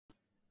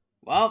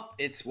Well,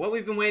 it's what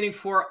we've been waiting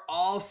for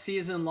all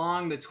season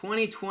long. The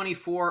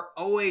 2024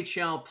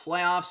 OHL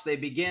playoffs. They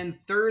begin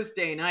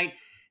Thursday night.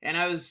 And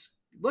I was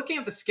looking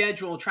at the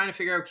schedule, trying to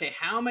figure out, okay,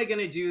 how am I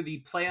going to do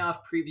the playoff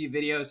preview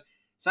videos?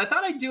 So I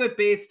thought I'd do it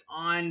based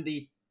on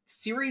the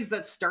series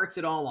that starts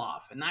it all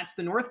off. And that's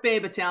the North Bay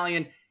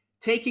Battalion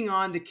taking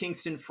on the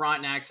Kingston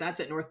Frontenacs. That's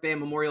at North Bay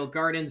Memorial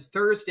Gardens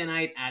Thursday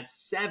night at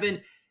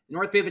 7.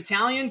 North Bay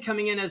Battalion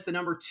coming in as the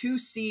number 2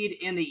 seed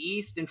in the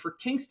East. And for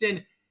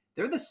Kingston,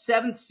 they're the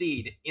 7th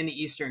seed in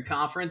the Eastern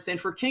Conference. And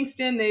for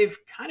Kingston, they've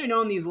kind of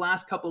known these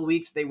last couple of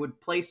weeks they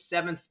would place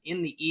 7th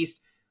in the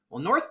East.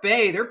 Well, North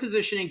Bay, their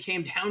positioning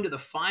came down to the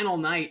final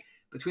night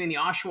between the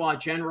Oshawa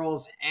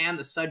Generals and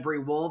the Sudbury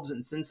Wolves.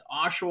 And since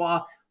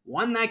Oshawa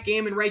won that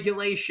game in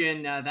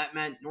regulation, that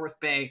meant North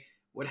Bay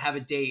would have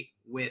a date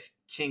with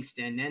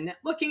Kingston. And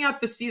looking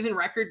at the season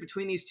record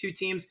between these two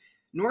teams,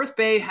 North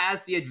Bay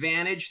has the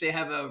advantage. They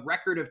have a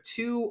record of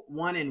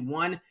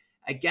 2-1-1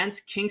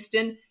 against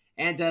Kingston.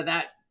 And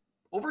that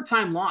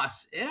overtime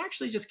loss, it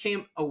actually just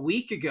came a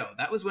week ago.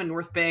 That was when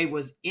North Bay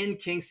was in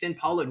Kingston.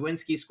 Paul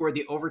Ludwinski scored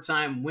the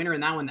overtime winner in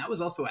that one. That was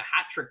also a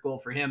hat trick goal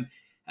for him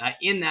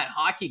in that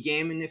hockey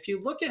game. And if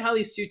you look at how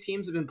these two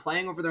teams have been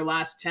playing over their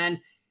last 10,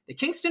 the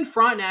Kingston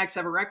Frontenacs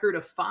have a record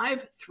of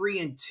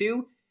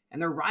 5-3-2, and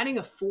they're riding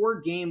a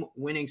 4-game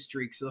winning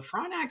streak. So the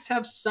Frontenacs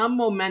have some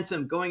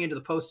momentum going into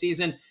the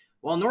postseason.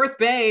 While North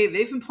Bay,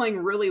 they've been playing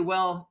really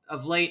well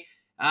of late.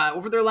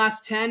 Over their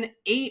last 10,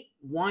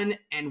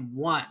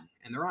 8-1-1.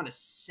 And they're on a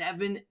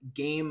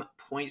 7-game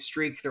point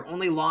streak. Their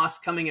only loss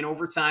coming in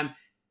overtime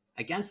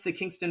against the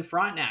Kingston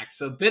Frontenacs.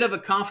 So a bit of a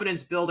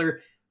confidence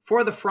builder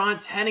for the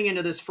Fronts heading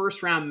into this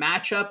first round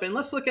matchup. And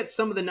let's look at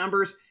some of the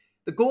numbers.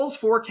 The goals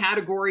for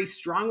category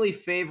strongly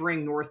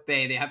favoring North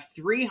Bay. They have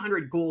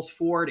 300 goals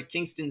for to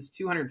Kingston's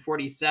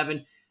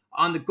 247.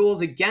 On the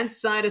goals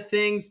against side of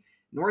things,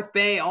 North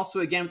Bay also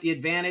again with the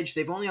advantage.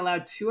 They've only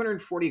allowed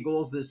 240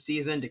 goals this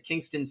season to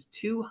Kingston's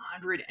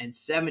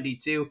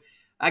 272.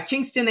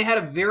 Kingston, they had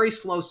a very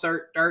slow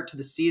start to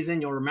the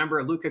season. You'll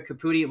remember Luca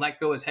Caputi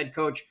let go as head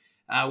coach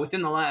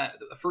within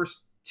the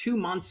first 2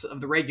 months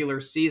of the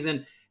regular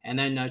season, and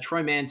then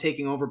Troy Mann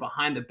taking over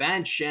behind the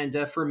bench.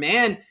 And for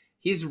Mann,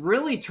 he's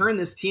really turned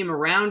this team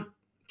around.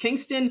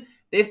 Kingston,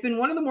 they've been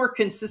one of the more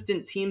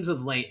consistent teams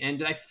of late,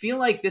 and I feel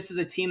like this is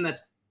a team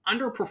that's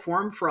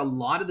underperformed for a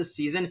lot of the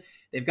season.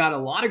 They've got a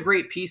lot of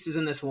great pieces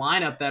in this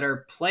lineup that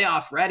are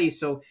playoff ready.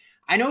 So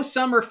I know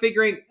some are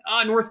figuring,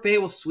 North Bay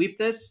will sweep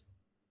this.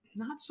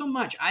 Not so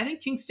much. I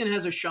think Kingston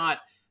has a shot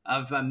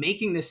of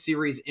making this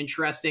series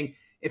interesting.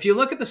 If you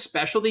look at the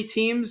specialty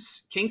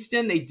teams,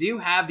 Kingston, they do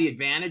have the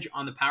advantage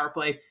on the power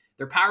play.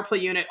 Their power play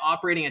unit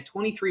operating at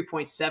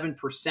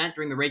 23.7%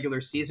 during the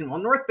regular season, while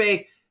North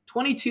Bay,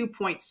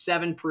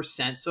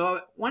 22.7%. So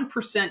a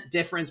 1%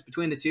 difference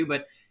between the two,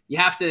 but you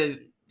have to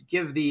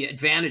give the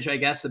advantage, I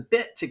guess, a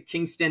bit to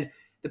Kingston.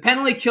 The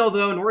penalty kill,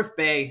 though, North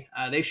Bay,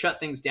 they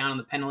shut things down on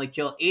the penalty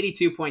kill,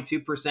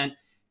 82.2%.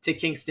 to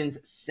Kingston's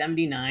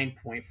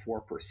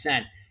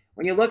 79.4%.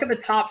 When you look at the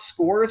top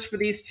scorers for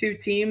these two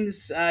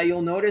teams,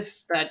 you'll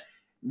notice that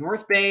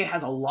North Bay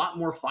has a lot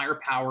more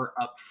firepower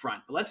up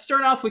front. But let's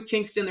start off with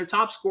Kingston. Their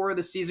top scorer of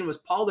the season was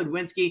Paul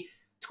Ludwinski,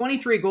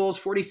 23 goals,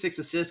 46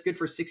 assists, good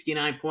for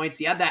 69 points.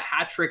 He had that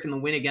hat trick in the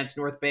win against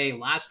North Bay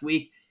last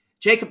week.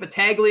 Jacob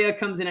Battaglia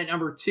comes in at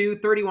number 2,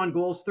 31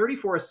 goals,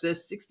 34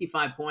 assists,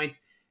 65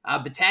 points.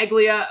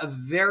 Battaglia, a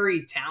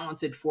very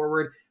talented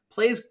forward,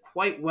 plays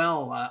quite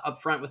well up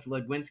front with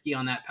Ludwinski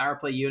on that power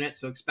play unit,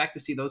 so expect to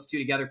see those two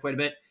together quite a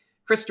bit.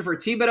 Christopher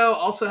Thibodeau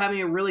also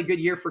having a really good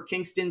year for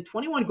Kingston,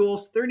 21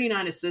 goals,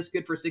 39 assists,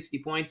 good for 60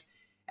 points.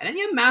 And then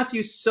you have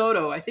Matthew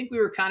Soto. I think we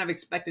were kind of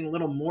expecting a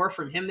little more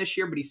from him this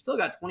year, but he's still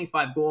got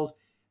 25 goals,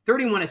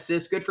 31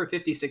 assists, good for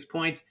 56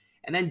 points.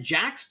 And then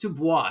Jax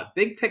Dubois,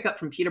 big pickup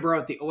from Peterborough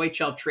at the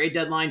OHL trade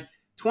deadline,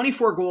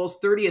 24 goals,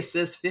 30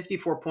 assists,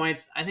 54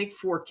 points. I think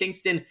for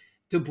Kingston,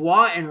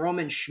 Dubois and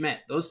Roman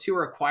Schmidt, those two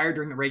were acquired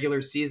during the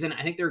regular season.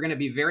 I think they're going to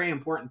be very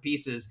important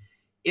pieces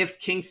if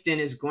Kingston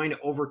is going to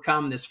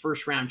overcome this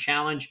first round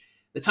challenge.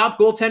 The top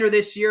goaltender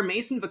this year,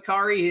 Mason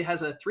Vicari,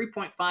 has a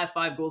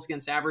 3.55 goals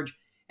against average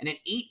and an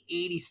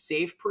 .880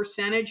 save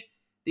percentage.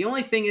 The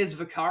only thing is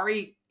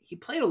Vicari, he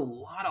played a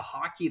lot of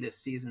hockey this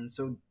season.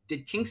 So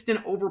did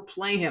Kingston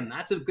overplay him?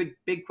 That's a good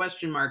big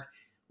question mark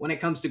when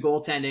it comes to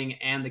goaltending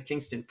and the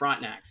Kingston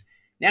Frontenacs.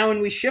 Now,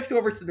 when we shift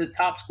over to the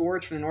top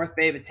scorers for the North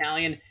Bay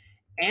Battalion,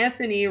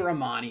 Anthony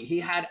Romani, he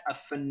had a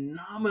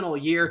phenomenal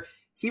year.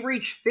 He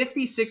reached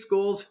 56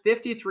 goals,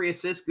 53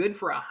 assists, good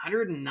for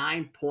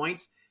 109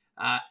 points.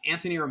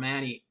 Anthony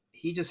Romani,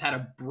 he just had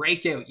a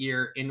breakout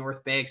year in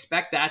North Bay.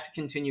 Expect that to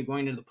continue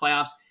going into the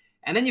playoffs.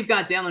 And then you've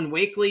got Dallin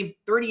Wakely,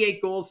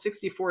 38 goals,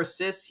 64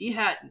 assists. He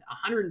had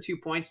 102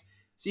 points.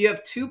 So you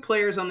have two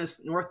players on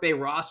this North Bay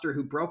roster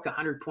who broke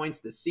 100 points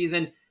this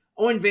season.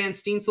 Owen Van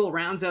Steensel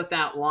rounds out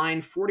that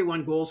line,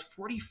 41 goals,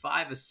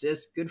 45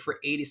 assists, good for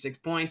 86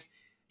 points.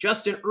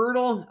 Justin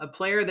Ertl, a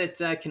player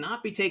that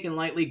cannot be taken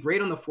lightly,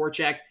 great on the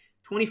forecheck,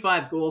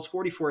 25 goals,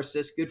 44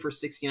 assists, good for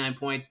 69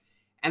 points.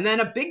 And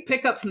then a big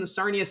pickup from the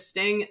Sarnia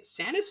Sting,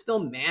 Sanus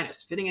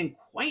Philmanis, fitting in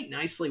quite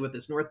nicely with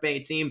this North Bay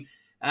team.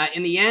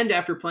 In the end,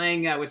 after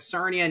playing with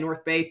Sarnia and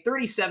North Bay,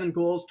 37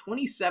 goals,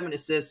 27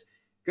 assists,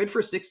 good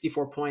for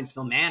 64 points.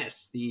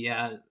 Philmanis, the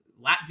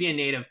Latvian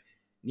native,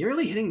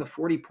 nearly hitting the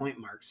 40-point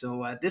mark.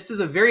 So this is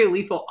a very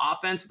lethal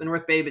offense with the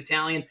North Bay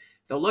Battalion.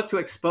 They'll look to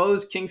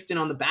expose Kingston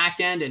on the back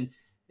end, and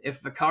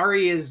if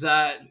Vakari is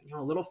a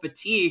little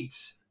fatigued,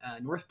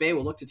 North Bay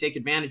will look to take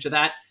advantage of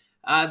that.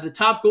 The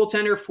top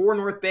goaltender for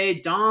North Bay,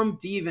 Dom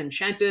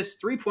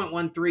DiVincentis,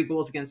 3.13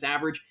 goals against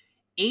average,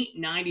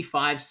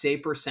 .895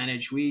 save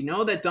percentage. We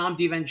know that Dom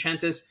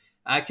DiVincentis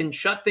can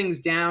shut things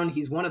down.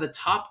 He's one of the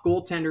top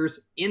goaltenders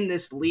in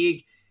this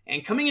league.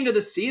 And coming into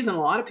the season, a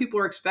lot of people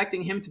are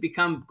expecting him to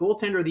become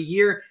goaltender of the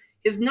year.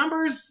 His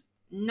numbers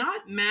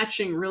not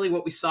matching really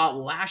what we saw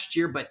last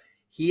year, but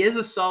he is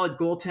a solid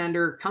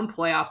goaltender. Come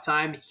playoff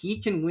time, he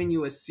can win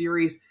you a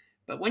series.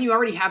 But when you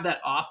already have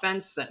that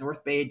offense that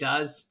North Bay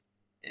does,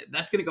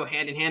 that's going to go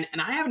hand in hand.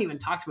 And I haven't even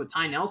talked about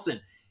Ty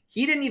Nelson.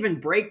 He didn't even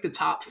break the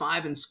top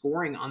 5 in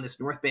scoring on this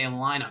North Bay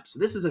lineup. So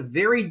this is a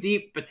very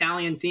deep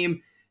battalion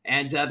team,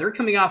 and they're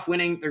coming off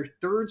winning their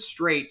 3rd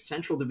straight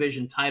Central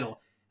Division title.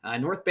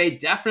 North Bay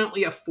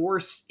definitely a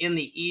force in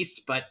the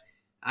East, but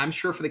I'm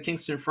sure for the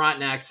Kingston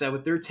Frontenacs,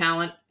 with their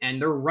talent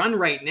and their run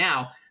right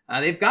now,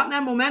 they've gotten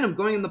that momentum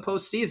going in the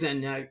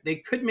postseason. They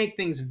could make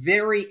things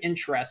very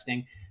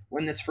interesting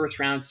when this first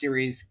round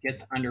series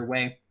gets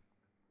underway.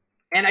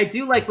 And I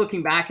do like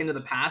looking back into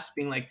the past,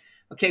 being like,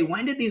 okay,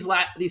 when did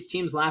these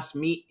teams last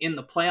meet in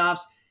the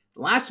playoffs?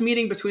 The last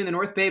meeting between the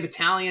North Bay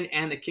Battalion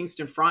and the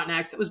Kingston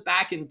Frontenacs, it was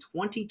back in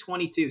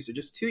 2022. So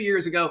just 2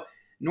 years ago,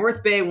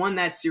 North Bay won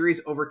that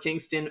series over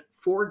Kingston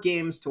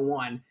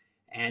 4-1,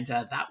 and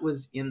that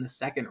was in the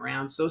second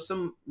round. So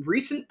some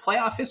recent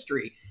playoff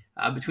history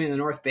between the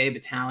North Bay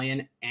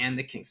Battalion and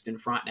the Kingston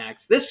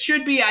Frontenacs. This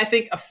should be, I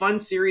think, a fun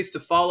series to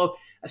follow,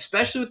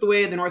 especially with the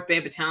way the North Bay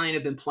Battalion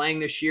have been playing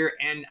this year,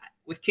 and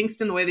with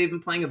Kingston, the way they've been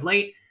playing of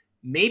late,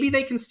 maybe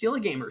they can steal a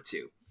game or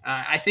two.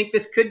 I think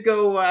this could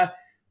go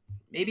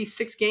maybe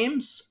 6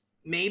 games,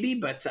 maybe,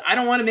 but I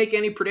don't want to make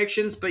any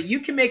predictions, but you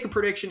can make a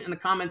prediction in the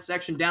comments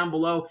section down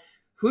below.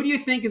 Who do you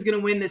think is going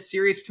to win this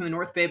series between the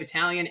North Bay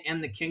Battalion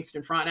and the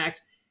Kingston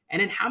Frontenacs,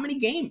 and in how many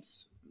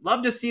games?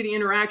 Love to see the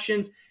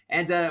interactions,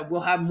 and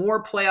we'll have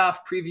more playoff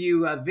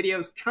preview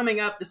videos coming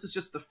up. This is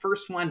just the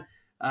first one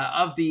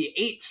of the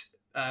 8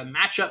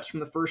 matchups from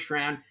the first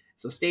round,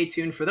 so stay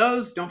tuned for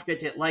those. Don't forget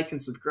to hit like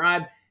and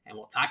subscribe, and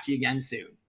we'll talk to you again soon.